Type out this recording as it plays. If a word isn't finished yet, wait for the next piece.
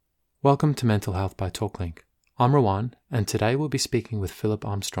Welcome to Mental Health by TalkLink. I'm Rowan, and today we'll be speaking with Philip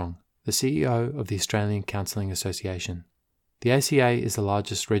Armstrong, the CEO of the Australian Counselling Association. The ACA is the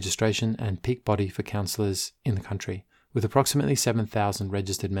largest registration and peak body for counsellors in the country, with approximately 7,000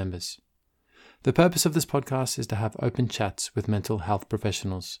 registered members. The purpose of this podcast is to have open chats with mental health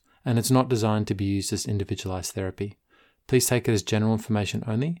professionals, and it's not designed to be used as individualised therapy. Please take it as general information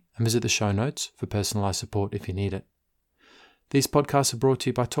only and visit the show notes for personalised support if you need it. These podcasts are brought to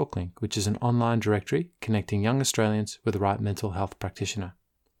you by TalkLink, which is an online directory connecting young Australians with the right mental health practitioner.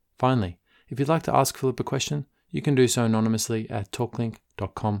 Finally, if you'd like to ask Philip a question, you can do so anonymously at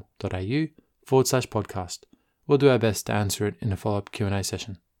talklink.com.au/podcast. We'll do our best to answer it in a follow-up Q&A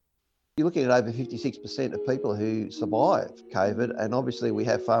session. You're looking at over 56% of people who survive COVID, and obviously we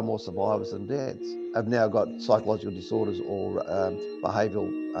have far more survivors than deaths, have now got psychological disorders or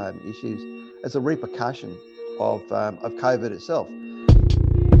behavioural issues as a repercussion of COVID itself.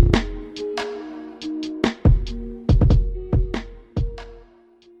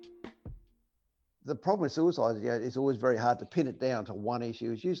 The problem with suicide is it's always very hard to pin it down to one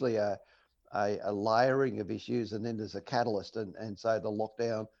issue. It's usually a layering of issues, and then there's a catalyst, and so the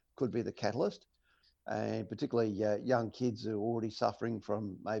lockdown could be the catalyst, and particularly young kids who are already suffering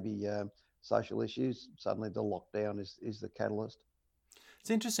from maybe social issues. Suddenly the lockdown is the catalyst. It's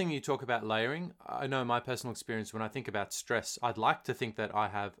interesting you talk about layering. I know my personal experience when I think about stress, I'd like to think that I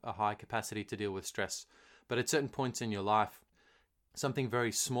have a high capacity to deal with stress, but at certain points in your life, something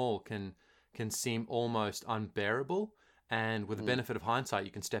very small can seem almost unbearable. And with the benefit of hindsight,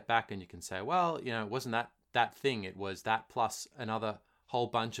 you can step back and you can say, well, it wasn't that thing. It was that plus another whole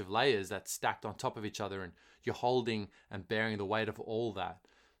bunch of layers that's stacked on top of each other, and you're holding and bearing the weight of all that.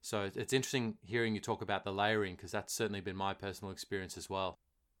 So it's interesting hearing you talk about the layering, because that's certainly been my personal experience as well.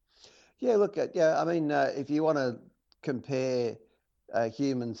 Yeah, look, if you want to compare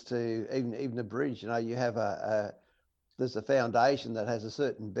humans to even a bridge, you have there's a foundation that has a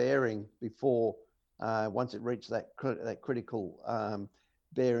certain bearing before once it reaches that critical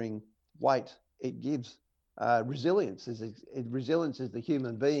bearing weight, it gives resilience. Resilience is the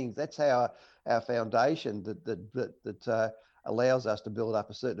human beings. That's how our foundation that allows us to build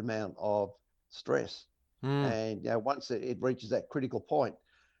up a certain amount of stress. And once it reaches that critical point,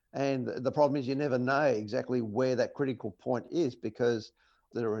 and the problem is you never know exactly where that critical point is, because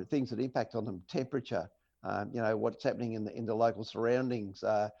there are things that impact on them: temperature, what's happening in the local surroundings,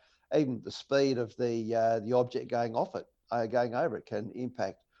 even the speed of the object going over it can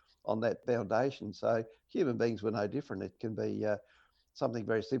impact on that foundation. So human beings were no different. It can be something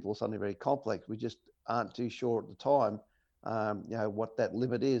very simple, something very complex. We just aren't too sure at the time, what that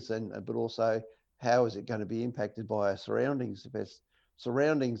limit is, but also how is it going to be impacted by our surroundings. If our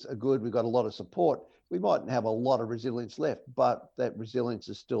surroundings are good, we've got a lot of support, we might have a lot of resilience left, but that resilience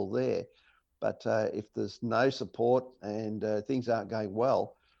is still there. But if there's no support and things aren't going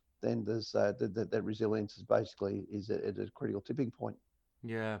well, then there's that resilience is basically at a critical tipping point.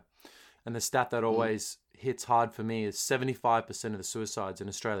 Yeah. And the stat that always hits hard for me is 75% of the suicides in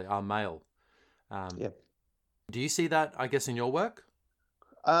Australia are male. Do you see that, I guess, in your work?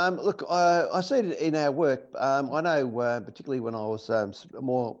 Look, I see it in our work. I know, particularly when I was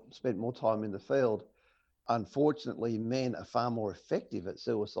spent more time in the field, unfortunately, men are far more effective at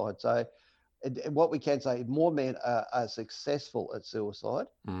suicide. So what we can say, more men are successful at suicide,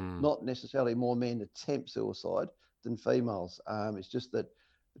 not necessarily more men attempt suicide than females. It's just that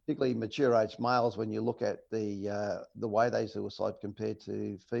particularly mature age males, when you look at the way they suicide compared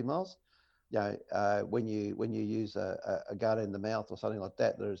to females, when you use a gun in the mouth or something like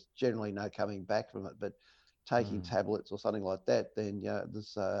that, there's generally no coming back from it. But taking tablets or something like that, then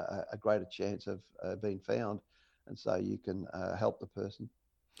there's a greater chance of being found, and so you can help the person.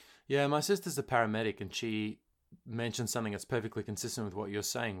 Yeah, my sister's a paramedic, and she mentioned something that's perfectly consistent with what you're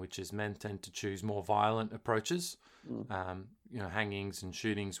saying, which is men tend to choose more violent approaches, hangings and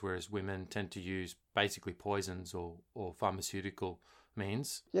shootings, whereas women tend to use basically poisons or pharmaceutical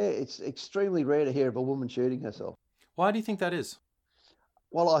means. Yeah, it's extremely rare to hear of a woman shooting herself. Why do you think that is?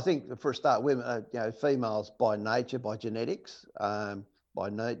 Well, I think for a start, women, females by nature, by genetics, by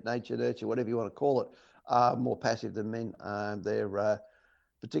nature, nurture, whatever you want to call it, are more passive than men. They're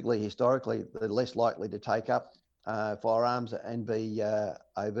particularly historically, they're less likely to take up firearms and be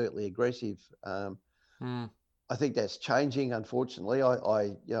overtly aggressive. I think that's changing, unfortunately.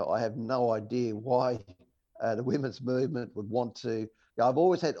 I have no idea why the women's movement would want to. I've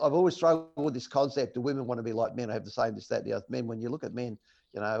always struggled with this concept of women want to be like men. I have the same, this, that, and the other. Men, when you look at men,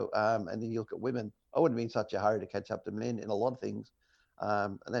 and then you look at women, I wouldn't be in such a hurry to catch up to men in a lot of things.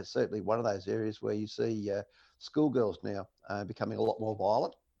 And that's certainly one of those areas where you see schoolgirls now becoming a lot more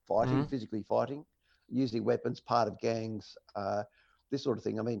violent fighting, Mm. physically fighting, using weapons, part of gangs, this sort of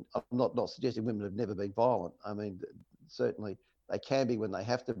thing. I mean, I'm not suggesting women have never been violent. I mean, certainly they can be when they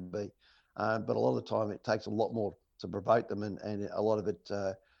have to be, but a lot of the time it takes a lot more to provoke them, and a lot of it,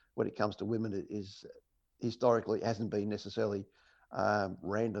 when it comes to women, it is historically it hasn't been necessarily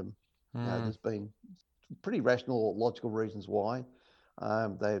random. Mm. There's been pretty rational, logical reasons why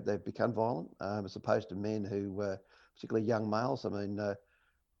they've become violent, as opposed to men who, particularly young males. I mean,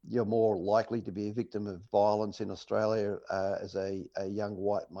 you're more likely to be a victim of violence in Australia as a young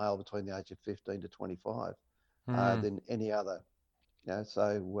white male between the age of 15 to 25 Mm. than any other.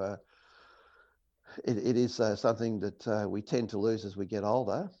 So it is something that we tend to lose as we get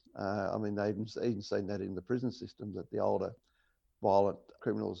older. I mean, they've even seen that in the prison system, that the older violent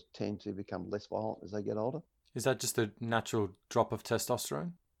criminals tend to become less violent as they get older. Is that just a natural drop of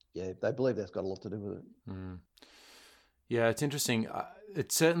testosterone? Yeah, they believe that's got a lot to do with it. Mm. Yeah, it's interesting.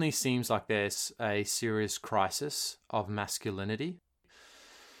 It certainly seems like there's a serious crisis of masculinity.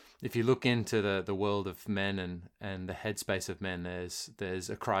 If you look into the world of men and the headspace of men, there's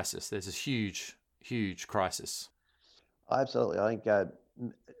a crisis. There's a huge crisis. Absolutely. I think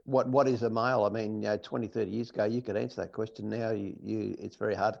what is a male? I mean, 20, 30 years ago, you could answer that question. Now, it's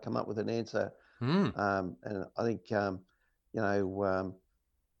very hard to come up with an answer. Mm. And I think,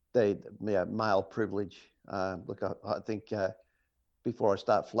 the male privilege. Look, I think before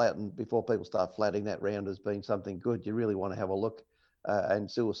people start flatting that round as being something good, you really want to have a look. And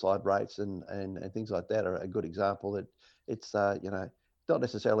suicide rates and things like that are a good example that it's, not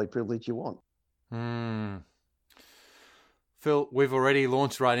necessarily privilege you want. Mm. Phil, we've already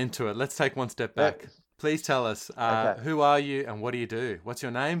launched right into it. Let's take one step back. Yep. Please tell us, Okay. who are you and what do you do? What's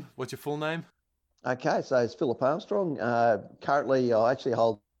your name? What's your full name? Okay, so it's Philip Armstrong. Currently, I actually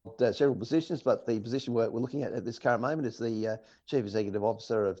hold several positions, but the position we're looking at this current moment is the Chief Executive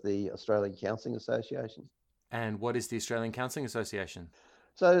Officer of the Australian Counselling Association. And what is the Australian Counselling Association?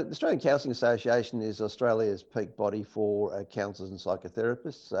 So the Australian Counselling Association is Australia's peak body for counsellors and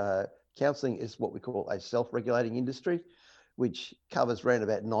psychotherapists. Counselling is what we call a self-regulating industry, which covers around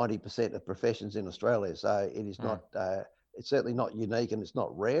about 90% of professions in Australia. So it is not, it's certainly not unique and it's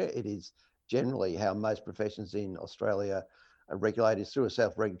not rare. It is generally how most professions in Australia are regulated through a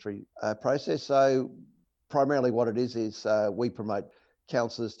self-regulatory process. So primarily what it is we promote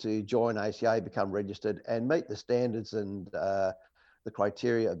counsellors to join ACA, become registered and meet the standards and the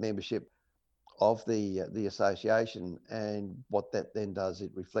criteria of membership of the association. And what that then does,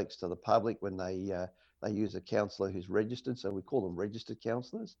 it reflects to the public when they use a counsellor who's registered. So we call them registered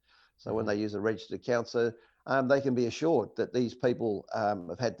counsellors. So when they use a registered counsellor, they can be assured that these people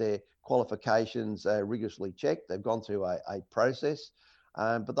have had their qualifications rigorously checked. They've gone through a process,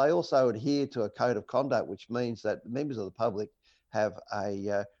 but they also adhere to a code of conduct, which means that members of the public have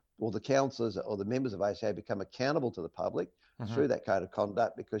or the counsellors or the members of ACA become accountable to the public through that code of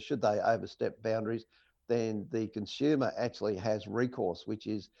conduct, because should they overstep boundaries, then the consumer actually has recourse, which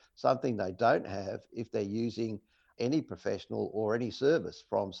is something they don't have if they're using any professional or any service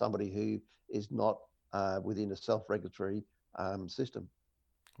from somebody who is not within a self-regulatory system.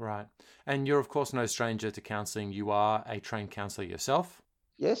 Right. And you're, of course, no stranger to counselling. You are a trained counsellor yourself.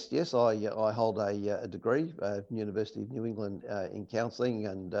 Yes, I hold a degree from University of New England in counselling,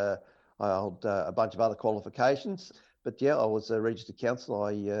 and I hold a bunch of other qualifications. But yeah, I was a registered counsellor.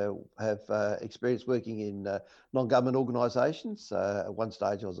 I have experience working in non-government organisations. At one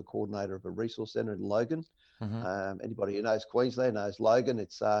stage, I was a coordinator of a resource centre in Logan. Anybody who knows Queensland knows Logan.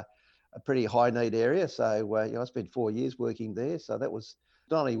 It's a pretty high need area. So I spent 4 years working there. So that was,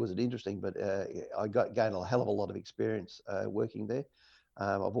 not only was it interesting, but I gained a hell of a lot of experience working there.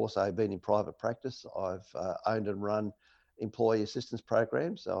 I've also been in private practice. I've owned and run employee assistance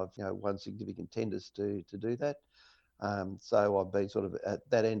programs. So I've won significant tenders to do that. So I've been sort of at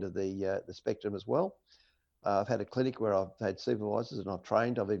that end of the spectrum as well. I've had a clinic where I've had supervisors and I've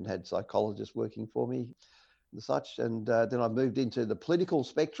trained. I've even had psychologists working for me and such. And then I moved into the political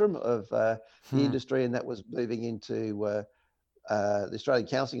spectrum of the industry, and that was moving into the Australian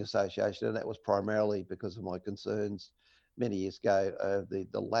Counselling Association. And that was primarily because of my concerns many years ago,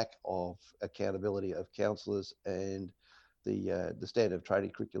 the lack of accountability of counsellors, and the standard of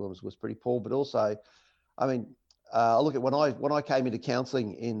training curriculums was pretty poor. But also, I mean, look at when I came into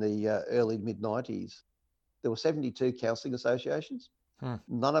counselling in the early mid-90s, there were 72 counselling associations.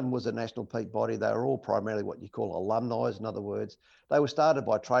 None of them was a national peak body. They were all primarily what you call alumni. In other words, they were started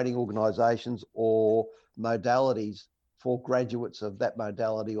by training organisations or modalities for graduates of that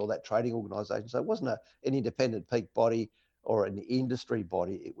modality or that training organisation. So it wasn't an independent peak body or an industry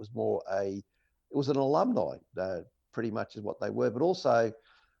body. It was more it was an alumni, pretty much is what they were. But also,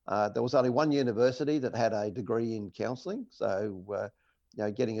 There was only one university that had a degree in counselling. So,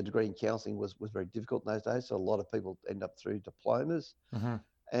 getting a degree in counselling was very difficult in those days. So a lot of people end up through diplomas. Mm-hmm.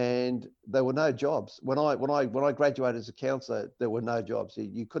 And there were no jobs. When I graduated as a counsellor, there were no jobs.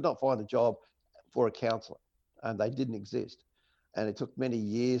 You could not find a job for a counsellor, and they didn't exist. And it took many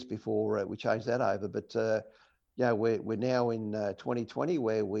years before we changed that over. But we're now in 2020,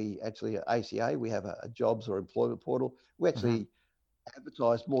 where we actually at ACA we have a jobs or employment portal. We actually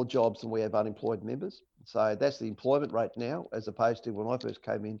advertise more jobs than we have unemployed members. So that's the employment rate now, as opposed to when I first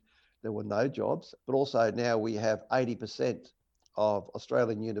came in, there were no jobs. But also now we have 80% of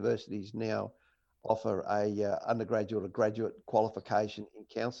Australian universities now offer a undergraduate or graduate qualification in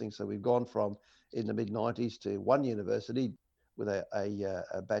counselling. So we've gone from in the mid-90s to one university with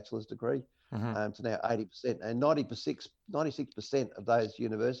a bachelor's degree to now 80%. And 96% of those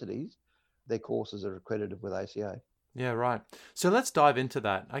universities, their courses are accredited with ACA. Yeah, right. So let's dive into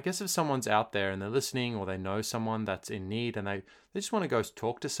that. I guess if someone's out there and they're listening, or they know someone that's in need and they just want to go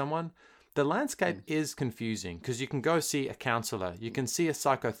talk to someone, the landscape is confusing because you can go see a counsellor, you can see a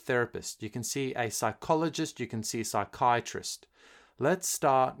psychotherapist, you can see a psychologist, you can see a psychiatrist. Let's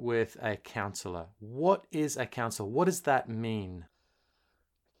start with a counsellor. What is a counsellor? What does that mean?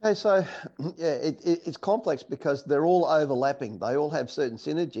 Okay, so it's complex because they're all overlapping. They all have certain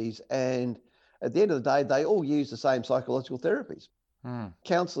synergies, and at the end of the day, they all use the same psychological therapies.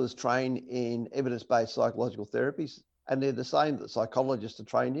 Counsellors train in evidence-based psychological therapies, and they're the same that psychologists are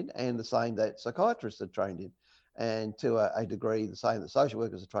trained in, and the same that psychiatrists are trained in, and to a degree, the same that social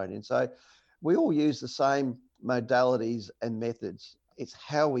workers are trained in. So we all use the same modalities and methods. It's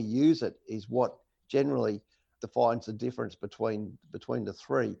how we use it is what generally defines the difference between the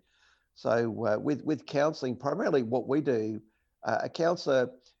three. So with counselling, primarily what we do, a counsellor,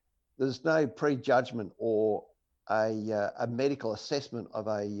 there's no prejudgment or a medical assessment of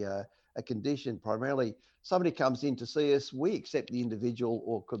a condition. Primarily, somebody comes in to see us, we accept the individual,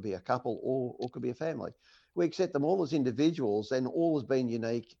 or could be a couple, or could be a family. We accept them all as individuals, and all as being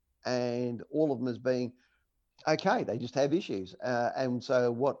unique, and all of them as being okay. They just have issues. And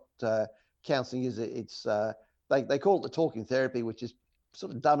so what counselling is, it's they call it the talking therapy, which is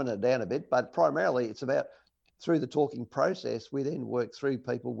sort of dumbing it down a bit, but primarily it's about through the talking process, we then work through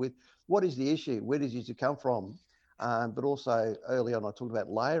people with what is the issue, where does the issue come from? But also early on, I talked about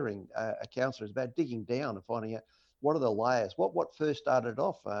layering. A counsellor is about digging down and finding out what are the layers, what first started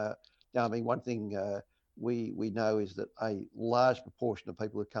off. One thing we know is that a large proportion of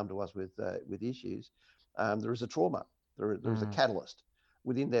people who come to us with issues, there is a trauma, there is a catalyst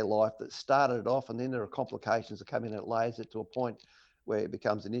within their life that started it off, and then there are complications that come in and it layers it to a point where it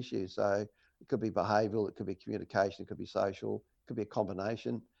becomes an issue. So it could be behavioural, it could be communication, it could be social, it could be a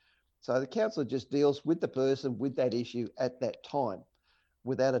combination. So the counsellor just deals with the person with that issue at that time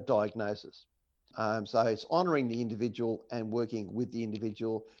without a diagnosis. So it's honouring the individual and working with the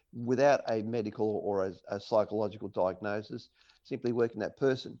individual without a medical or a psychological diagnosis, simply working that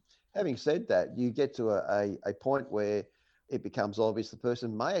person. Having said that, you get to a point where it becomes obvious the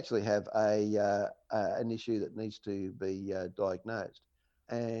person may actually have an issue that needs to be diagnosed.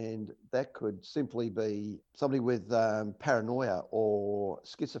 And that could simply be somebody with paranoia or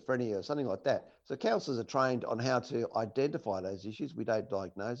schizophrenia or something like that. So counsellors are trained on how to identify those issues. We don't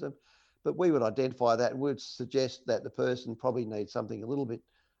diagnose them, but we would identify that and would suggest that the person probably needs something a little bit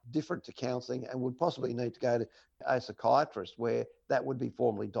different to counselling and would possibly need to go to a psychiatrist where that would be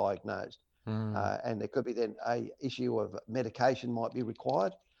formally diagnosed. And there could be then a issue of medication might be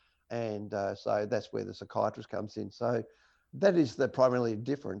required. And so that's where the psychiatrist comes in. So that is the primarily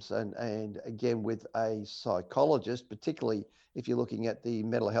difference. And again, with a psychologist, particularly if you're looking at the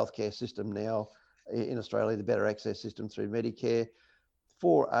mental health care system now in Australia, the better access system through Medicare,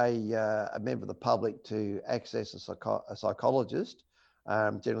 for a member of the public to access a psychologist,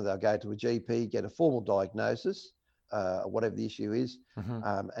 generally they'll go to a GP, get a formal diagnosis, whatever the issue is,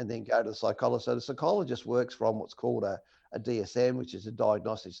 and then go to the psychologist. So the psychologist works from what's called a DSM, which is a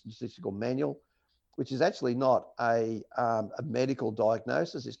diagnostic statistical manual, which is actually not a medical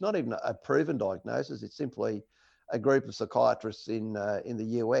diagnosis. It's not even a proven diagnosis. It's simply a group of psychiatrists in the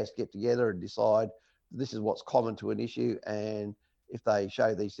US get together and decide this is what's common to an issue, and if they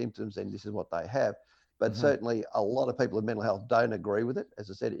show these symptoms, then this is what they have. But certainly a lot of people in mental health don't agree with it. As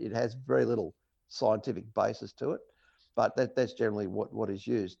I said, it has very little scientific basis to it, but that's generally what is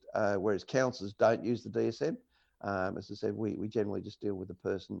used, whereas counsellors don't use the DSM. As I said, we generally just deal with the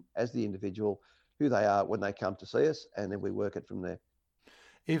person as the individual, who they are when they come to see us, and then we work it from there.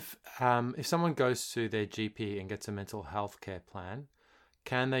 If someone goes to their GP and gets a mental health care plan,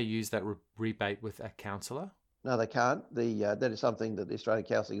 can they use that rebate with a counsellor? No, they can't. That is something that the Australian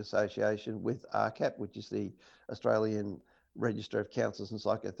Counselling Association with RCAP, which is the Australian Register of Counsellors and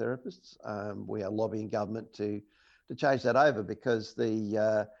Psychotherapists, we are lobbying government to change that over because we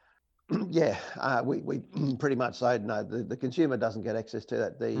pretty much say no. The consumer doesn't get access to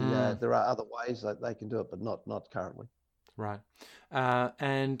that. There are other ways that they can do it, but not currently. Right.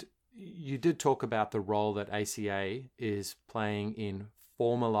 And you did talk about the role that ACA is playing in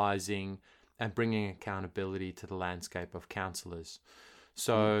formalising and bringing accountability to the landscape of counsellors.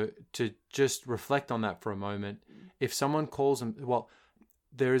 So to just reflect on that for a moment, if someone calls them, well,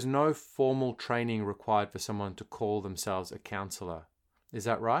 there is no formal training required for someone to call themselves a counsellor. Is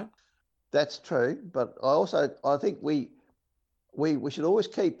that right? That's true, but I think we should always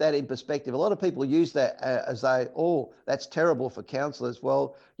keep that in perspective. A lot of people use that as that's terrible for counsellors.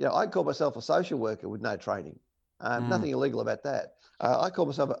 Well, I call myself a social worker with no training. Nothing illegal about that. I call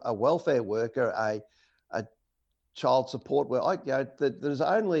myself a welfare worker, a child support worker. There's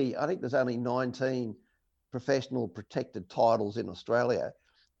only 19 professional protected titles in Australia,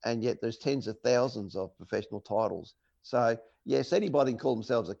 and yet there's tens of thousands of professional titles. So yes, anybody can call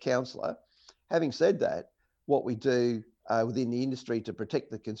themselves a counsellor. Having said that, what we do within the industry to protect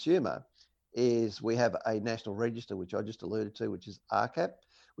the consumer is we have a national register, which I just alluded to, which is RCAP,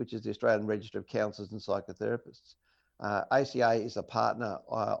 which is the Australian Register of Counsellors and Psychotherapists. ACA is a partner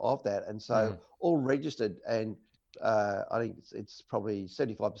of that, and so all registered, and I think it's probably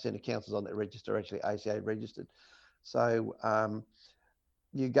 75% of counsellors on that register are actually ACA registered. So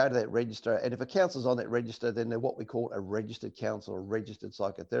you go to that register, and if a counsellor's on that register, then they're what we call a registered counsellor or registered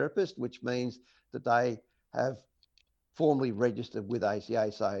psychotherapist, which means that they have formally registered with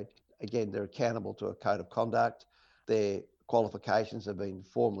ACA. So again, they're accountable to a code of conduct. Their qualifications have been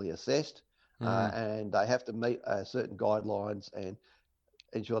formally assessed, and they have to meet certain guidelines and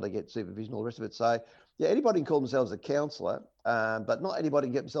ensure they get supervision, all the rest of it. So yeah, anybody can call themselves a counsellor, but not anybody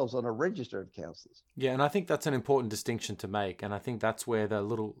can get themselves on a register of counsellors. Yeah, and I think that's an important distinction to make, and I think that's where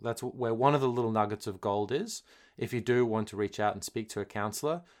one of the little nuggets of gold is. If you do want to reach out and speak to a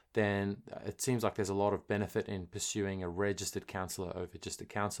counsellor, then it seems like there's a lot of benefit in pursuing a registered counsellor over just a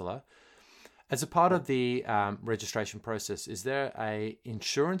counsellor. As a part of the registration process, is there a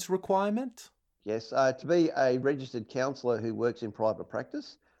insurance requirement? Yes, to be a registered counsellor who works in private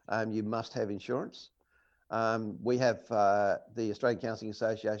practice, you must have insurance. We have the Australian Counselling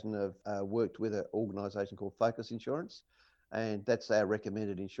Association have worked with an organisation called Focus Insurance, and that's our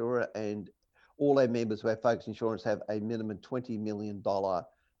recommended insurer. And all our members who have Focus Insurance have a minimum $20 million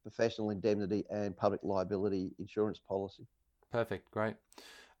professional indemnity and public liability insurance policy. Perfect, great.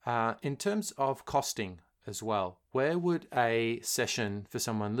 In terms of costing as well, where would a session for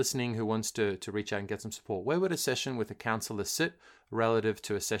someone listening who wants to reach out and get some support, where would a session with a counsellor sit relative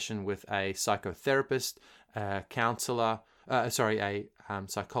to a session with a psychotherapist, a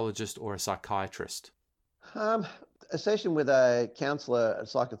psychologist or a psychiatrist? A session with a counsellor, a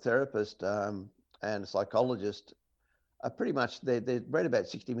psychotherapist, and a psychologist are pretty much they're right about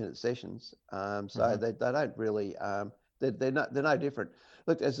 60-minute sessions. They don't really they're no different.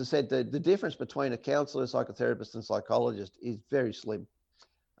 Look, as I said, the difference between a counsellor, psychotherapist, and psychologist is very slim.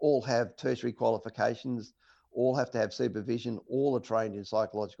 All have tertiary qualifications, all have to have supervision, all are trained in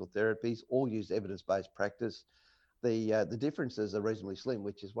psychological therapies, all use evidence-based practice. The differences are reasonably slim,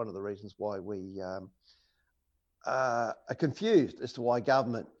 which is one of the reasons why we are confused as to why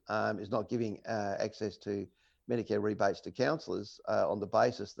government is not giving access to Medicare rebates to counsellors on the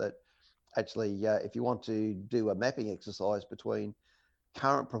basis that actually, if you want to do a mapping exercise between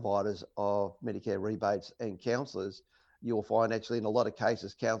current providers of Medicare rebates and counsellors, you'll find actually in a lot of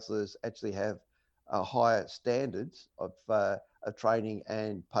cases, counsellors actually have higher standards of training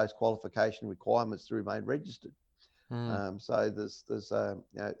and post-qualification requirements to remain registered. So there's a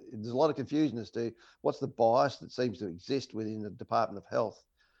lot of confusion as to what's the bias that seems to exist within the Department of Health,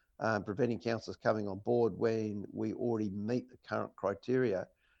 preventing counsellors coming on board when we already meet the current criteria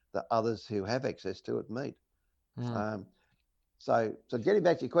that others who have access to it meet. So getting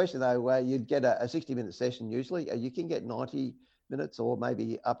back to your question though, you'd get a 60-minute session usually. You can get 90 minutes or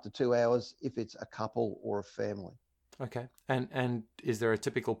maybe up to 2 hours if it's a couple or a family. Okay. And is there a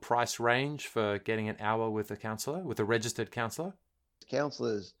typical price range for getting an hour with a counsellor, with a registered counsellor?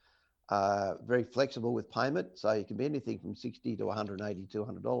 Counsellors are very flexible with payment, so you can be anything from $60 to $180,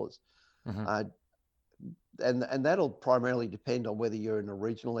 $200. And that'll primarily depend on whether you're in a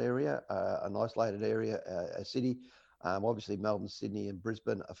regional area, an isolated area, a city. Obviously, Melbourne, Sydney, and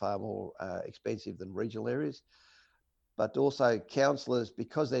Brisbane are far more expensive than regional areas. But also counsellors,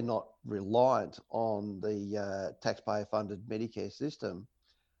 because they're not reliant on the taxpayer-funded Medicare system,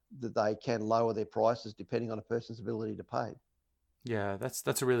 that they can lower their prices depending on a person's ability to pay. Yeah,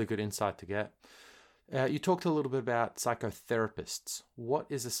 that's a really good insight to get. You talked a little bit about psychotherapists. What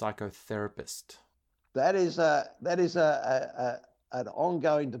is a psychotherapist? That is an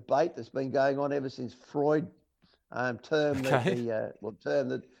ongoing debate that's been going on ever since Freud termed Okay.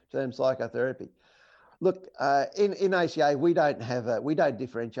 term psychotherapy. Look, in ACA, we don't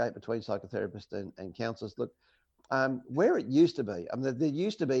differentiate between psychotherapists and counsellors. Look, where it used to be, there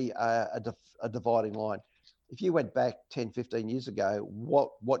used to be a dividing line. If you went back 10, 15 years ago,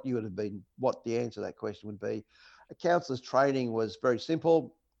 what the answer to that question would be, a counsellor's training was very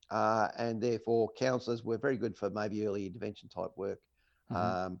simple, and therefore counsellors were very good for maybe early intervention type work.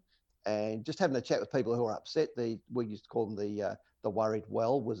 Mm-hmm. And just having a chat with people who are upset. We used to call them the worried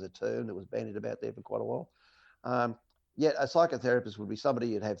well was a term that was bandied about there for quite a while. Yet a psychotherapist would be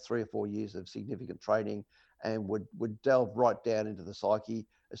somebody who'd have 3 or 4 years of significant training and would delve right down into the psyche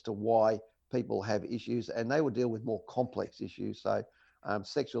as to why people have issues, and they would deal with more complex issues. So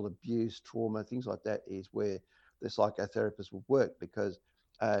sexual abuse, trauma, things like that is where the psychotherapist would work, because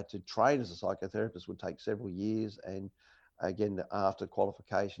to train as a psychotherapist would take several years, and again, after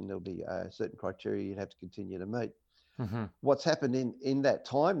qualification, there'll be certain criteria you'd have to continue to meet. Mm-hmm. What's happened in that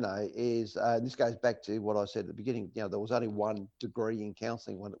time, though, is this goes back to what I said at the beginning. There was only one degree in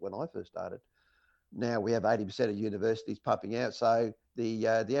counselling when I first started. Now we have 80% of universities pumping out. So the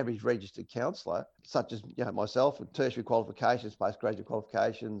average registered counsellor, such as myself, with tertiary qualifications, postgraduate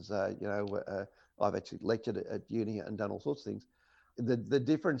qualifications, I've actually lectured at uni and done all sorts of things. The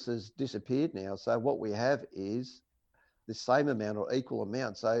difference has disappeared now. So what we have is the same amount or equal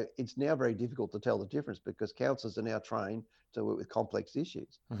amount. So it's now very difficult to tell the difference, because counsellors are now trained to work with complex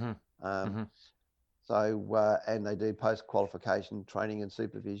issues. Mm-hmm. Mm-hmm. So, and they do post-qualification training and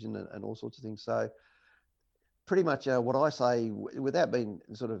supervision and all sorts of things. So pretty much what I say, without being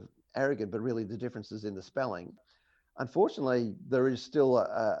sort of arrogant, but really the difference is in the spelling. Unfortunately, there is still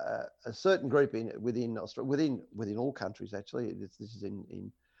a certain group within all countries, actually, this is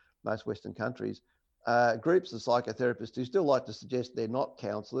in most Western countries, groups of psychotherapists who still like to suggest they're not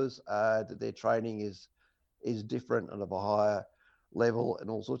counsellors, that their training is different and of a higher level and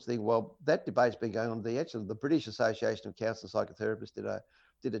all sorts of things. Well, that debate's been going on. The British Association of Counselling Psychotherapists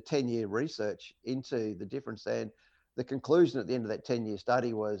did a 10-year research into the difference, and the conclusion at the end of that 10-year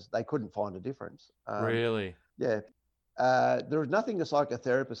study was they couldn't find a difference. Really? Yeah. There is nothing a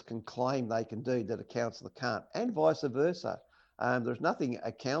psychotherapist can claim they can do that a counsellor can't, and vice versa. There's nothing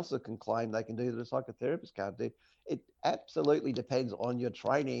a counsellor can claim they can do that a psychotherapist can't do. It absolutely depends on your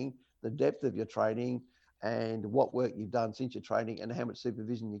training, the depth of your training, and what work you've done since your training, and how much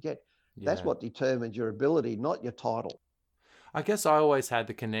supervision you get. That's Yeah. what determines your ability, not your title. I guess I always had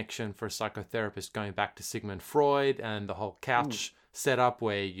the connection for a psychotherapist going back to Sigmund Freud and the whole couch setup,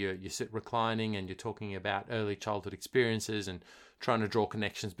 where you sit reclining and you're talking about early childhood experiences and trying to draw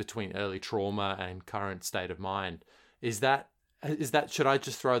connections between early trauma and current state of mind. Is that should I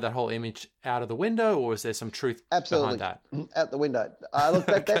just throw that whole image out of the window, or is there some truth Absolutely. behind that? Out the window. Look,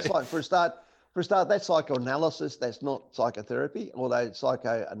 that's like, for a start, that's psychoanalysis. That's not psychotherapy, although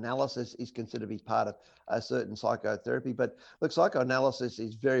psychoanalysis is considered to be part of a certain psychotherapy. But look, psychoanalysis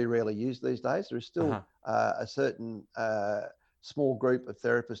is very rarely used these days. There is still a certain small group of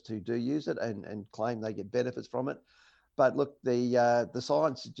therapists who do use it and claim they get benefits from it. But look, the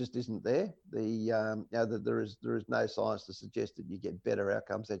science just isn't there. There is no science to suggest that you get better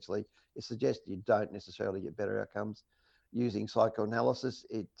outcomes. Actually, it suggests you don't necessarily get better outcomes using psychoanalysis.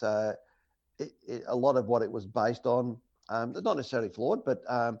 A lot of what it was based on, it's not necessarily flawed, but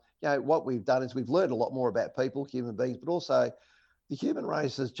what we've done is we've learned a lot more about people, human beings, but also the human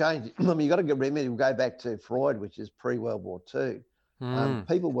race has changed. I mean, you've got to go back to Freud, which is pre-World War II.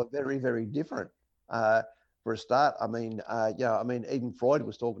 People were very, very different. For a start, even Freud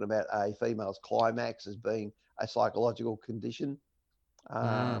was talking about a female's climax as being a psychological condition.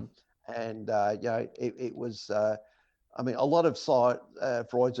 It was, a lot of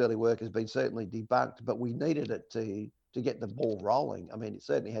Freud's early work has been certainly debunked, but we needed it to get the ball rolling. I mean, it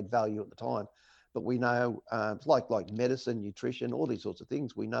certainly had value at the time, but we know, it's like medicine, nutrition, all these sorts of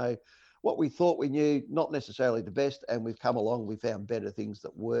things. We know what we thought we knew, not necessarily the best, and we've come along, we found better things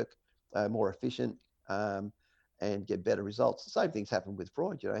that work, more efficient, and get better results. The same things happened with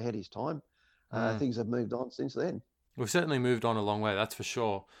Freud, ahead of his time. Things have moved on since then. We've certainly moved on a long way, that's for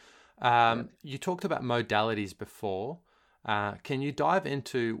sure. You talked about modalities before. Can you dive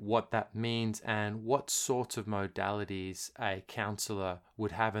into what that means and what sorts of modalities a counsellor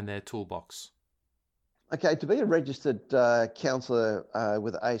would have in their toolbox? Okay, to be a registered counsellor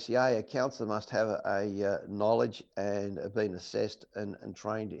with ACA, a counsellor must have a knowledge and have been assessed and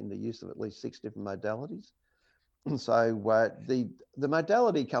trained in the use of at least 6 different modalities. And so the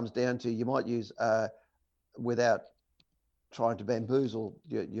modality comes down to, you might use, without trying to bamboozle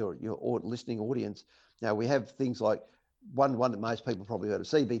your listening audience. Now, we have things like one that most people probably heard of,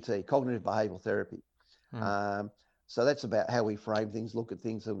 CBT, cognitive behavioural therapy. So that's about how we frame things, look at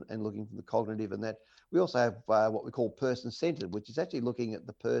things, and looking for the cognitive and that. We also have what we call person-centered, which is actually looking at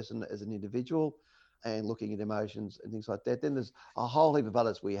the person as an individual and looking at emotions and things like that. Then there's a whole heap of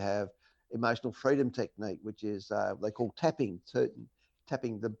others. We have emotional freedom technique, which is they call tapping.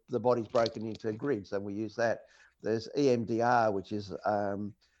 Tapping, the body's broken into grids, and we use that. There's EMDR, which is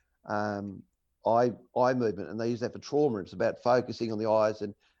eye movement, and they use that for trauma. It's about focusing on the eyes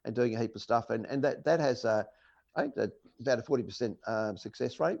and doing a heap of stuff, and that has I think that about a 40%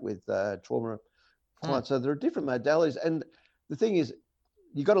 success rate with trauma clients. So there are different modalities, and the thing is,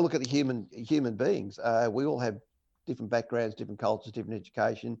 you've got to look at the human beings. We all have different backgrounds, different cultures, different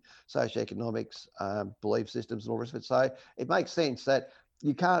education, socioeconomics, belief systems, and all the rest of it. So it makes sense that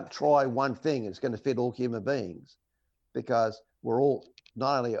you can't try one thing that's going to fit all human beings, because we're all,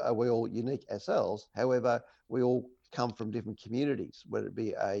 not only are we all unique ourselves, however, we all come from different communities, whether it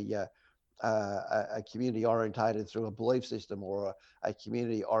be a community orientated through a belief system, or a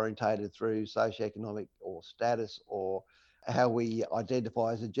community orientated through socioeconomic or status, or how we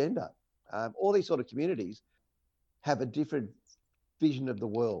identify as a gender. All these sort of communities have a different vision of the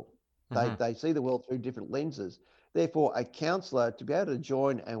world. They see the world through different lenses. Therefore, a counsellor, to be able to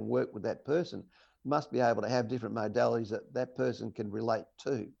join and work with that person, must be able to have different modalities that person can relate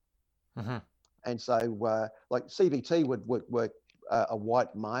to. And so like CBT would work a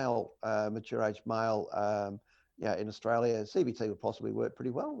white male, mature age male, in Australia. CBT would possibly work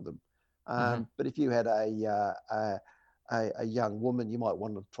pretty well with them. But if you had a young woman, you might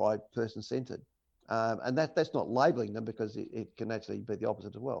want to try person-centered. And that's not labelling them, because it can actually be the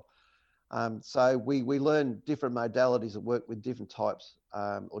opposite as well. So we learn different modalities that work with different types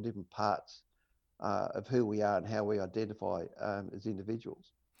or different parts of who we are and how we identify as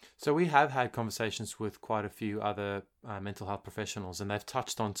individuals. So we have had conversations with quite a few other mental health professionals, and they've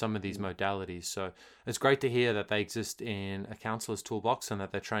touched on some of these modalities. So it's great to hear that they exist in a counsellor's toolbox and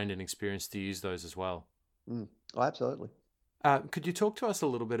that they're trained and experienced to use those as well. Oh, absolutely. Could you talk to us a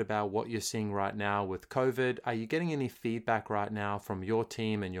little bit about what you're seeing right now with COVID? Are you getting any feedback right now from your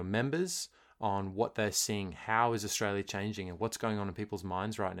team and your members on what they're seeing? How is Australia changing, and what's going on in people's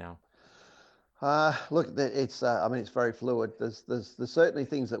minds right now? Look, it's it's very fluid. There's certainly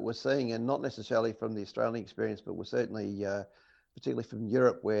things that we're seeing, and not necessarily from the Australian experience, but we're certainly, particularly from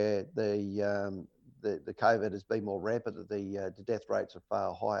Europe, where the COVID has been more rampant. The death rates are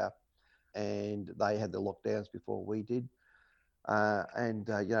far higher, and they had the lockdowns before we did.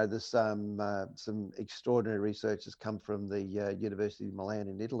 There's some extraordinary research that's come from the University of Milan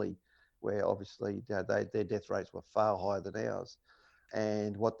in Italy, where obviously their death rates were far higher than ours.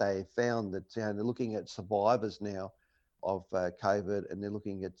 And what they found, that they're looking at survivors now of COVID, and they're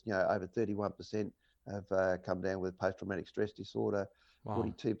looking at over 31% have come down with post-traumatic stress disorder. Wow.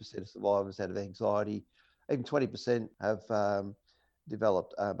 42% of survivors had anxiety. Even 20% have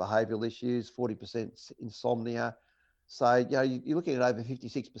developed behavioural issues. 40% insomnia. So you're looking at over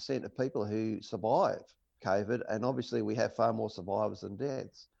 56% of people who survive COVID, and obviously we have far more survivors than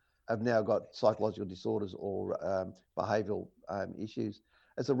deaths, have now got psychological disorders or behavioural issues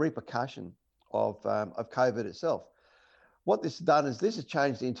as a repercussion of COVID itself. What this has done is this has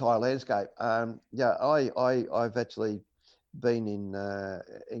changed the entire landscape. I've actually been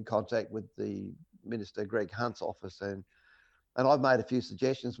in contact with the Minister Greg Hunt's office, and I've made a few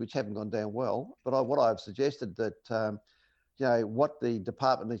suggestions which haven't gone down well. But what I've suggested that what the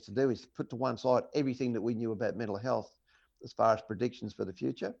department needs to do is put to one side everything that we knew about mental health as far as predictions for the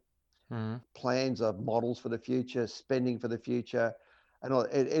future. Plans of models for the future, spending for the future, and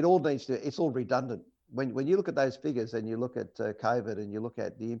it all needs to. It's all redundant. When you look at those figures and you look at COVID and you look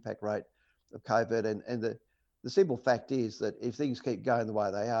at the impact rate of COVID, and the simple fact is that if things keep going the way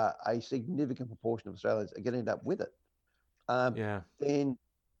they are, a significant proportion of Australians are going to end up with it.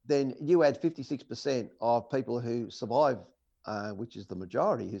 Then you add 56% of people who survive, which is the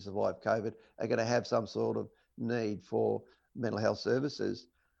majority who survive COVID, are going to have some sort of need for mental health services.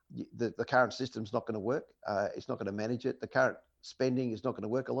 The current system's not going to work. It's not going to manage it. The current spending is not going to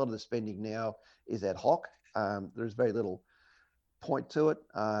work. A lot of the spending now is ad hoc. There's very little point to it.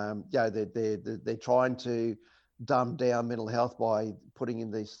 They're trying to dumb down mental health by putting in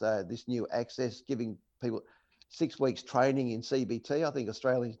this new access, giving people 6 weeks training in CBT. I think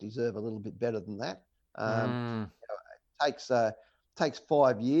Australians deserve a little bit better than that. Mm. Takes takes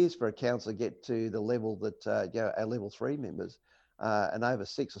 5 years for a counsellor to get to the level that our level 3 members, and over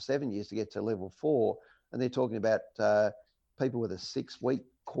 6 or 7 years to get to level 4. And they're talking about people with a 6-week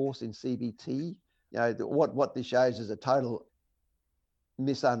course in CBT. What this shows is a total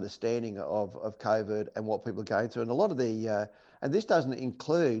misunderstanding of COVID and what people are going through, and a lot of the and this doesn't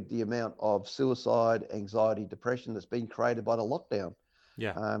include the amount of suicide, anxiety, depression that's been created by the lockdown.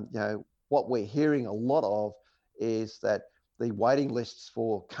 Yeah. What we're hearing a lot of is that the waiting lists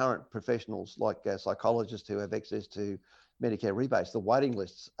for current professionals like psychologists who have access to Medicare rebates, the waiting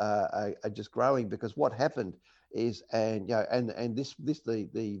lists are just growing, because what happened is, and this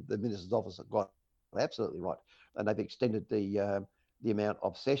the minister's office got absolutely right, and they've extended the amount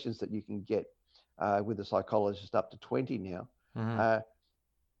of sessions that you can get with a psychologist up to 20 now. Mm-hmm.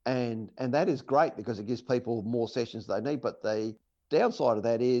 And that is great because it gives people more sessions they need. But the downside of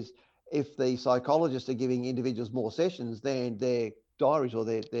that is, if the psychologists are giving individuals more sessions, then their diaries or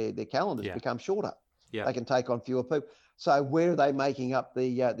their calendars become shorter. Yeah. They can take on fewer people. So where are they making up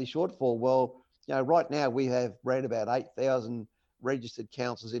the shortfall? Well, right now we have around about 8,000 registered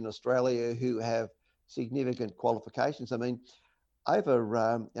counsellors in Australia who have significant qualifications. I mean,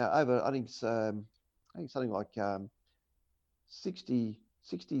 over I think something like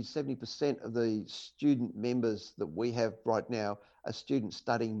 70% of the student members that we have right now are students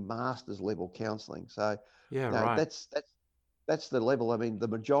studying master's level counselling. So right. That's the level. I mean, the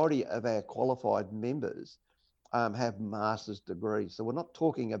majority of our qualified members have master's degrees. So we're not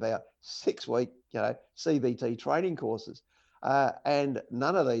talking about 6-week CBT training courses, and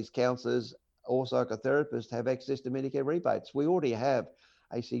none of these counsellors or psychotherapists have access to Medicare rebates. We already have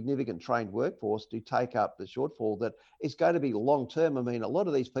a significant trained workforce to take up the shortfall that is going to be long term. I mean, a lot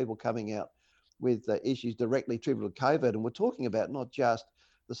of these people coming out with issues directly attributable to COVID, and we're talking about not just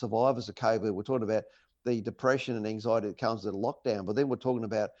the survivors of COVID, we're talking about the depression and anxiety that comes with lockdown, but then we're talking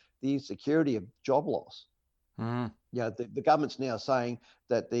about the insecurity of job loss. Mm. The government's now saying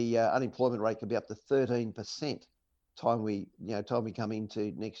that the unemployment rate could be up to 13% time we come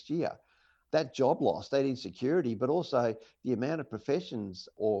into next year. That job loss, that insecurity, but also the amount of professions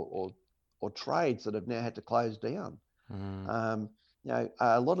or trades that have now had to close down. Mm.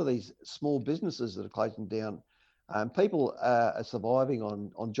 A lot of these small businesses that are closing down, people are surviving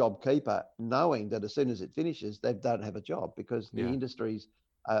on JobKeeper, knowing that as soon as it finishes, they don't have a job, because the industries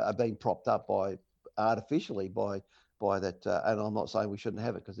are being propped up artificially by that. And I'm not saying we shouldn't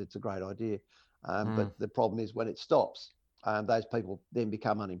have it, because it's a great idea. But the problem is when it stops, those people then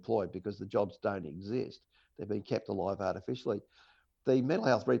become unemployed because the jobs don't exist. They've been kept alive artificially. The mental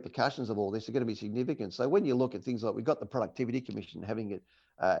health repercussions of all this are going to be significant. So when you look at things like, we've got the Productivity Commission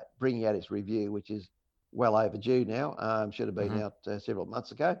bringing out its review, which is well overdue now, should have been out several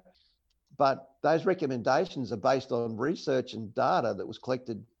months ago. But those recommendations are based on research and data that was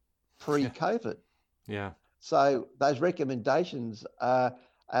collected pre-COVID. Yeah. So those recommendations are,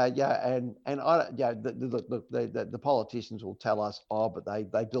 the politicians will tell us, but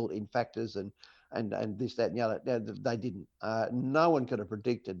they built in factors and this, that, and the other. They didn't. No one could have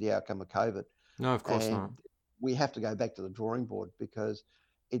predicted the outcome of COVID. No, of course not. We have to go back to the drawing board, because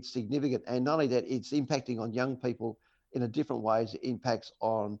it's significant. And not only that, it's impacting on young people in a different ways. It impacts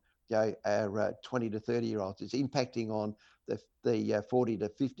on our 20 to 30-year-olds. It's impacting on the 40 to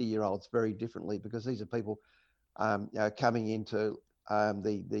 50-year-olds very differently, because these are people coming into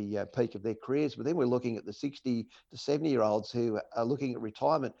the peak of their careers. But then we're looking at the 60 to 70-year-olds who are looking at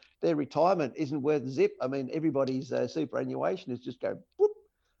retirement. Their retirement isn't worth zip. I mean, everybody's superannuation is just go whoop.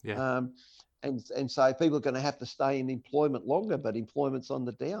 Yeah. And so people are going to have to stay in employment longer, but employment's on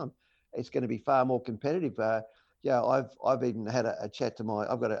the down. It's going to be far more competitive. I've even had a chat to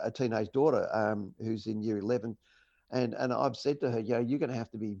I've got a teenage daughter who's in year 11, and I've said to her, you're going to have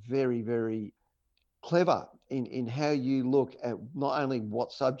to be very, very clever in how you look at not only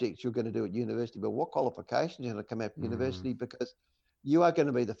what subjects you're going to do at university, but what qualifications you're going to come out of university, because you are going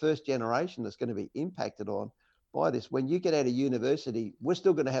to be the first generation that's going to be impacted on by this. When you get out of university, we're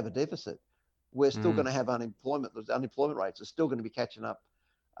still going to have a deficit. We're still going to have unemployment. The unemployment rates are still going to be catching up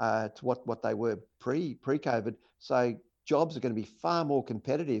to what they were pre-COVID. So jobs are going to be far more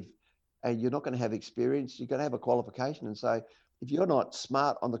competitive, and you're not going to have experience. You're going to have a qualification. And so if you're not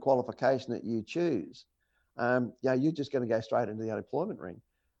smart on the qualification that you choose, you're just going to go straight into the unemployment ring.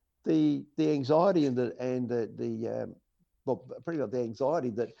 The anxiety pretty much the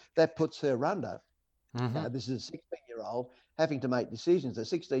anxiety that puts her under. This is a 16-year-old having to make decisions that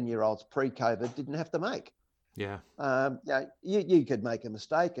 16-year-olds pre-COVID didn't have to make. Yeah. You could make a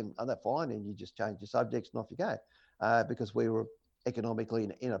mistake and that's fine, and you just change your subjects and off you go, because we were economically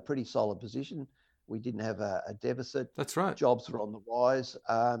in a pretty solid position We didn't have a deficit. That's right. Jobs were on the rise.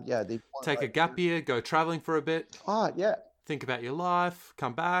 Take a gap year, go traveling for a bit. Oh, yeah. Think about your life,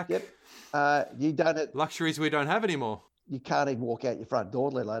 come back. Yep. You don't have, luxuries we don't have anymore. You can't even walk out your front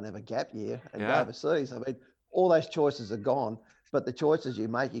door, let alone have a gap year and go Yeah. overseas. I mean, all those choices are gone, but the choices you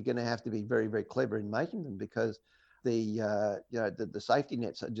make, you're going to have to be very, very clever in making them, because the safety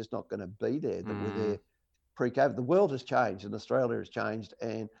nets are just not going to be there that were there pre-COVID. The world has changed and Australia has changed,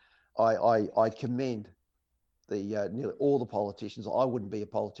 and I commend nearly all the politicians. I wouldn't be a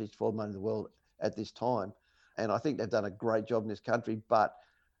politician for all the money in the world at this time, and I think they've done a great job in this country. But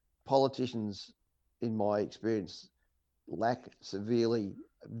politicians, in my experience, lack severely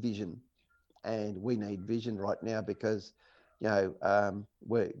vision, and we need vision right now, because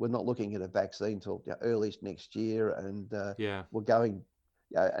we're not looking at a vaccine till earliest next year, and we're going,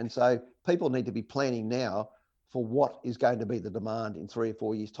 and so people need to be planning now for what is going to be the demand in 3 or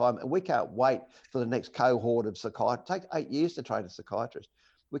 4 years' time. And we can't wait for the next cohort of psychiatrists. It takes 8 years to train a psychiatrist.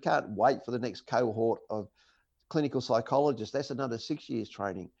 We can't wait for the next cohort of clinical psychologists. That's another 6 years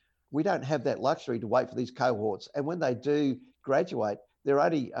training. We don't have that luxury to wait for these cohorts. And when they do graduate, they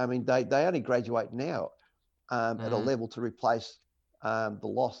only graduate now at a level to replace the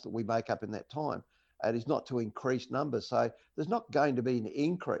loss that we make up in that time. And it's not to increase numbers. So there's not going to be an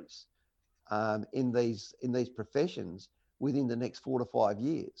increase in these professions within the next 4 to 5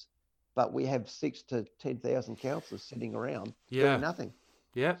 years. But we have 6,000 to 10,000 counsellors sitting around doing nothing.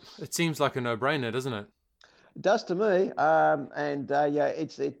 Yeah, it seems like a no-brainer, doesn't it? It does to me,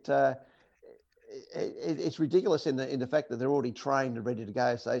 it's ridiculous in the fact that they're already trained and ready to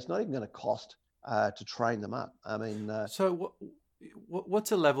go. So it's not even going to cost to train them up. I mean, so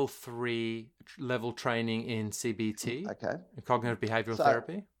what's a level 3 level training in CBT? Okay, cognitive behavioural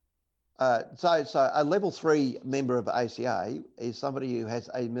therapy. So a level 3 member of ACA is somebody who has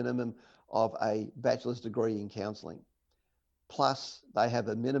a minimum of a bachelor's degree in counselling, plus they have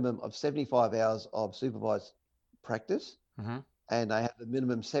a minimum of 75 hours of supervised practice, and they have a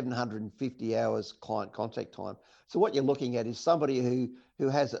minimum 750 hours client contact time. So what you're looking at is somebody who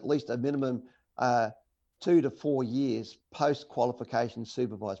has at least a minimum 2 to 4 years post-qualification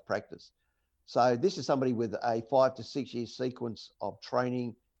supervised practice. So this is somebody with a 5 to 6 year sequence of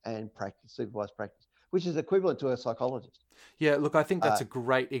training and practice, supervised practice, which is equivalent to a psychologist. Yeah, look, I think that's a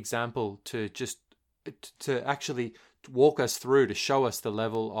great example to actually walk us through, to show us the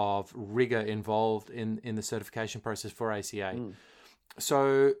level of rigor involved in the certification process for ACA.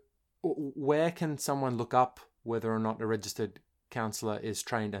 So where can someone look up whether or not a registered counsellor is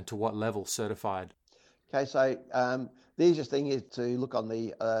trained and to what level certified? Okay, so the easiest thing is to look on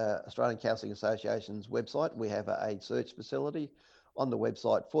the Australian Counselling Association's website. We have a search facility on the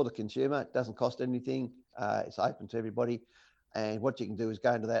website for the consumer. It doesn't cost anything. It's open to everybody. And what you can do is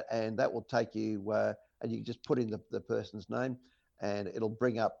go into that, and that will take you, and you can just put in the person's name, and it'll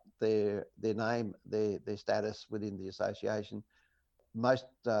bring up their name, their status within the association.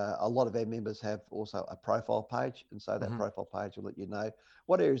 A lot of our members have also a profile page, and so that profile page will let you know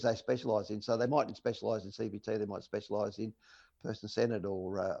what areas they specialise in. So they might specialise in CBT, they might specialise in person-centred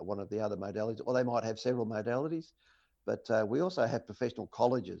or one of the other modalities, or they might have several modalities. But we also have professional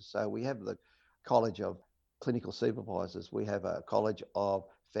colleges. So we have the College of Clinical Supervisors. We have a College of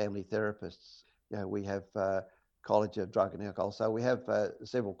Family Therapists. We have College of Drug and Alcohol. So we have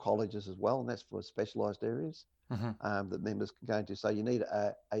several colleges as well, and that's for specialised areas that members can go into. So you need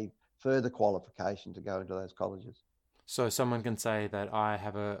a further qualification to go into those colleges. So someone can say that I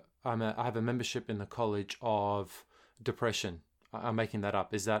have a membership in the College of Depression. I'm making that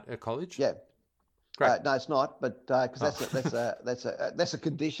up. Is that a college? Yeah. Great. No, it's not, but because that's a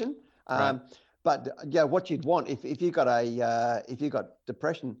condition. Right. But what you'd want if you got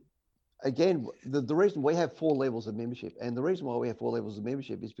depression, again, the reason we have 4 levels of membership, and the reason why we have 4 levels of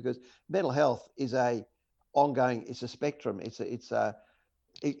membership is because mental health is it's a spectrum.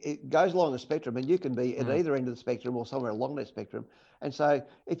 It goes along the spectrum, and you can be at either end of the spectrum or somewhere along that spectrum. And so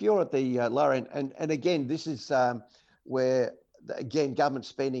if you're at the lower end, and again, this is where again government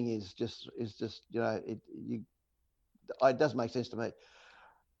spending is just it doesn't make sense to me.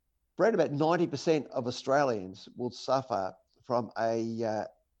 Around about 90% of Australians will suffer from a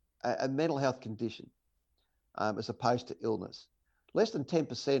mental health condition as opposed to illness. Less than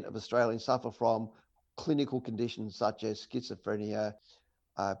 10% of Australians suffer from clinical conditions such as schizophrenia,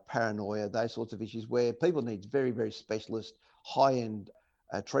 paranoia, those sorts of issues where people need very, very specialist, high-end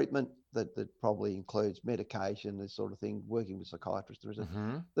treatment that probably includes medication, this sort of thing, working with psychiatrists.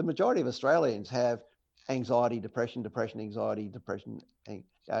 The majority of Australians have anxiety, depression, anxiety, depression.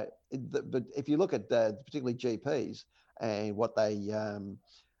 But if you look at particularly GPs and what they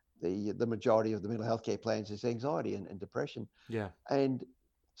the majority of the mental health care plans is anxiety and depression. Yeah. And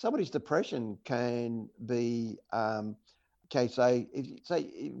somebody's depression can be, okay, say,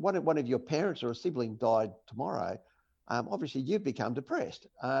 say one of your parents or a sibling died tomorrow, obviously you've become depressed.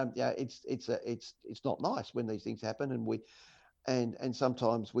 Yeah, it's not nice when these things happen, and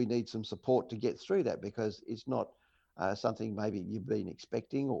sometimes we need some support to get through that, because it's not something maybe you've been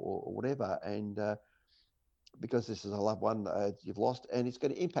expecting or whatever, and because this is a loved one you've lost, and it's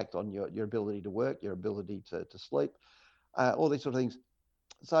going to impact on your ability to work, your ability to sleep, all these sort of things.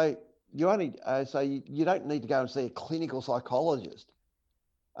 So you don't need to go and see a clinical psychologist.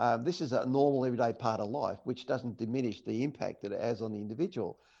 This is a normal everyday part of life, which doesn't diminish the impact that it has on the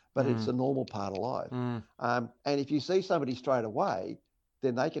individual, but it's a normal part of life. And if you see somebody straight away,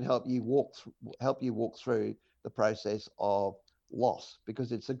 then they can help you walk through the process of loss,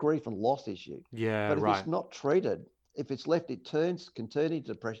 because it's a grief and loss issue. Yeah, But if right. it's not treated, if it's left, it can turn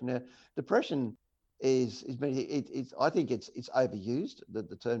into depression. Now, depression I think it's overused,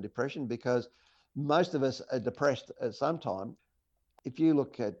 the term depression, because most of us are depressed at some time. If you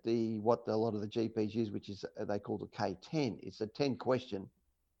look at what a lot of the GPs use, which is they call the K10, it's a 10 question.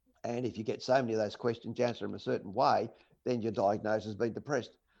 And if you get so many of those questions, answer them a certain way, then you're diagnosed as being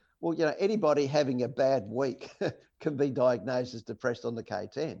depressed. Well, anybody having a bad week can be diagnosed as depressed on the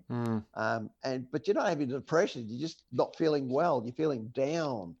K10. But you're not having depression, you're just not feeling well, you're feeling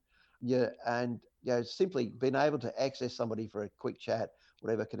down. Simply being able to access somebody for a quick chat,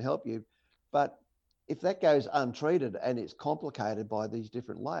 whatever, can help you. But if that goes untreated and it's complicated by these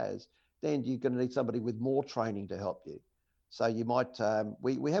different layers, then you're going to need somebody with more training to help you. So you might,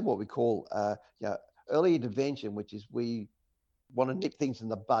 we have what we call early intervention, which is we want to nip things in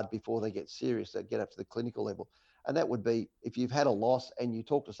the bud before they get serious, they get up to the clinical level. And that would be if you've had a loss and you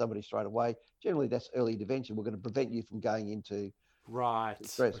talk to somebody straight away, generally that's early intervention. We're going to prevent you from going into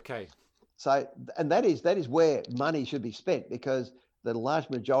stress. Okay. So, and that is where money should be spent, because the large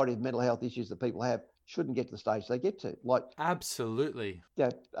majority of mental health issues that people have shouldn't get to the stage they get to. Like Absolutely.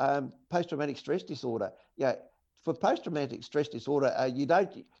 Post-traumatic stress disorder. For post-traumatic stress disorder, you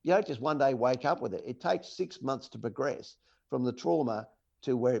don't just one day wake up with it. It takes 6 months to progress from the trauma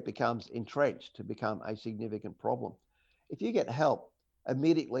to where it becomes entrenched, to become a significant problem. If you get help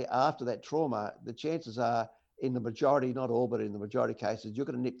immediately after that trauma, the chances are, in the majority, not all, but in the majority of cases, you're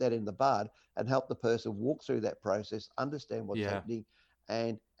going to nip that in the bud and help the person walk through that process, understand what's happening,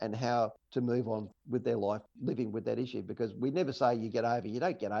 and how to move on with their life, living with that issue. Because we never say you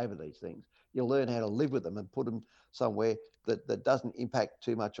don't get over these things. You learn how to live with them and put them somewhere that doesn't impact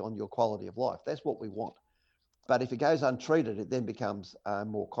too much on your quality of life. That's what we want. But if it goes untreated, it then becomes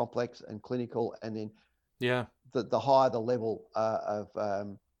more complex and clinical, and then the higher the level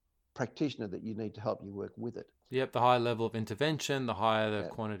of practitioner that you need to help you work with it. Yep, the higher level of intervention, the higher the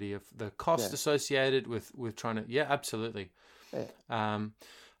quantity of the cost associated with trying to. Yeah, absolutely. Yeah.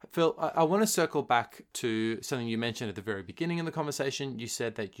 Phil, I want to circle back to something you mentioned at the very beginning of the conversation. You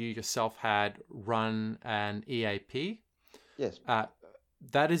said that you yourself had run an EAP. Yes.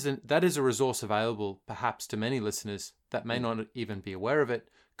 That is a resource available perhaps to many listeners that may not even be aware of it.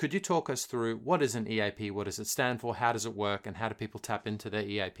 Could you talk us through what is an EAP, what does it stand for, how does it work, and how do people tap into their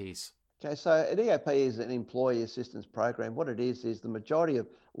EAPs? Okay, so an EAP is an employee assistance program. What it is the majority of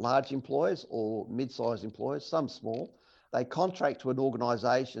large employers or mid-sized employers, some small, they contract to an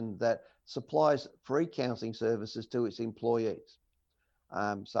organisation that supplies free counselling services to its employees.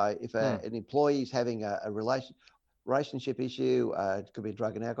 So if an employee is having a relationship issue, it could be a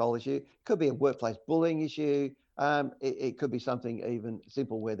drug and alcohol issue, it could be a workplace bullying issue, it could be something even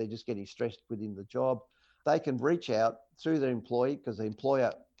simple where they're just getting stressed within the job. They can reach out through their employee, because the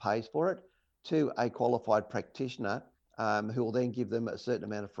employer pays for it, to a qualified practitioner who will then give them a certain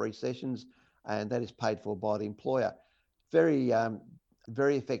amount of free sessions, and that is paid for by the employer. Very,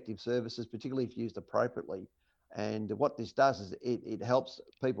 very effective services, particularly if used appropriately. And what this does is it helps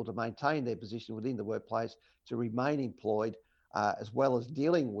people to maintain their position within the workplace, to remain employed, as well as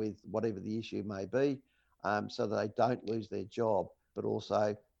dealing with whatever the issue may be, so that they don't lose their job. But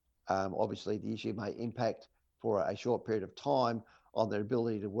also, obviously, the issue may impact for a short period of time on their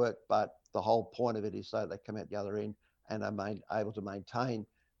ability to work, but the whole point of it is so they come out the other end and are able to maintain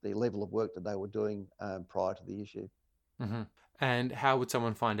the level of work that they were doing prior to the issue. Mm-hmm. And how would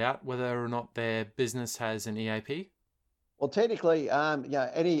someone find out whether or not their business has an EAP? Well, technically,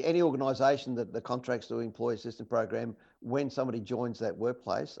 any organisation that contracts to employee assistance program, when somebody joins that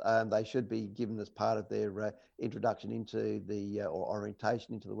workplace, they should be given, as part of their introduction into or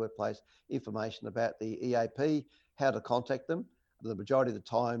orientation into the workplace, information about the EAP, how to contact them. The majority of the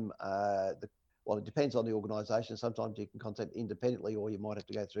time, well, it depends on the organisation. Sometimes you can contact independently, or you might have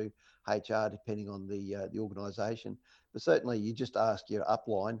to go through HR, depending on the organisation. But certainly, you just ask your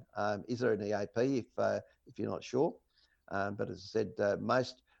upline, is there an EAP if you're not sure. But as I said,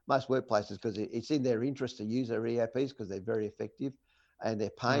 most workplaces, because it's in their interest to use their EAPs because they're very effective, and they're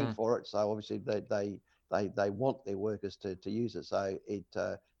paying for it. So obviously, they want their workers to use it. So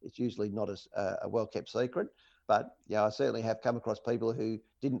it's usually not a well kept secret. But I certainly have come across people who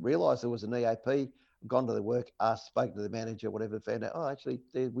didn't realise there was an EAP, gone to their work, spoke to the manager, whatever, found out, actually,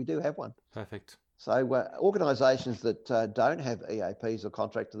 we do have one. Perfect. So organisations that don't have EAPs or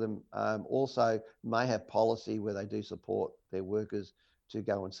contract to them also may have policy where they do support their workers to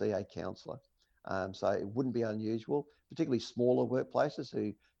go and see a counsellor. So it wouldn't be unusual, particularly smaller workplaces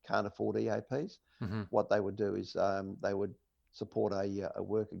who can't afford EAPs. What they would do is they would support a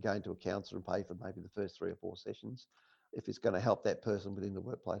worker going to a counsellor and pay for maybe the first 3 or 4 sessions if it's going to help that person within the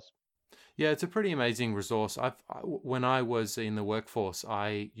workplace. Yeah, it's a pretty amazing resource. When I was in the workforce,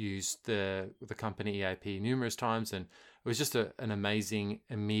 I used the company EAP numerous times, and it was just an amazing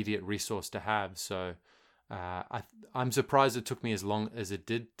immediate resource to have. So I'm surprised it took me as long as it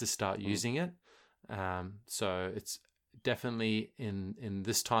did to start using it. So it's definitely in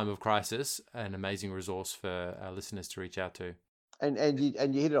this time of crisis an amazing resource for our listeners to reach out to. And you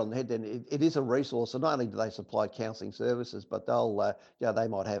hit it on the head. Then it is a resource. So not only do they supply counselling services, but they'll they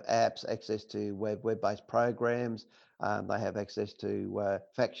might have apps, access to web-based programs. They have access to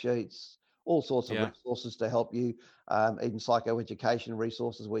fact sheets, all sorts of resources to help you. Even psychoeducation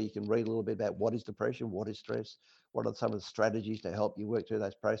resources where you can read a little bit about what is depression, what is stress, what are some of the strategies to help you work through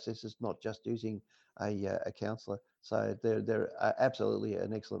those processes, not just using a counsellor. So they're absolutely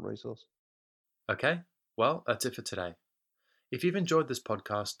an excellent resource. Okay, well, that's it for today. If you've enjoyed this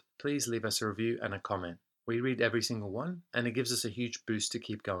podcast, please leave us a review and a comment. We read every single one, and it gives us a huge boost to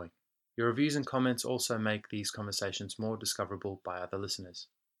keep going. Your reviews and comments also make these conversations more discoverable by other listeners.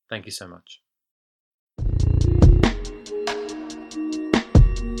 Thank you so much.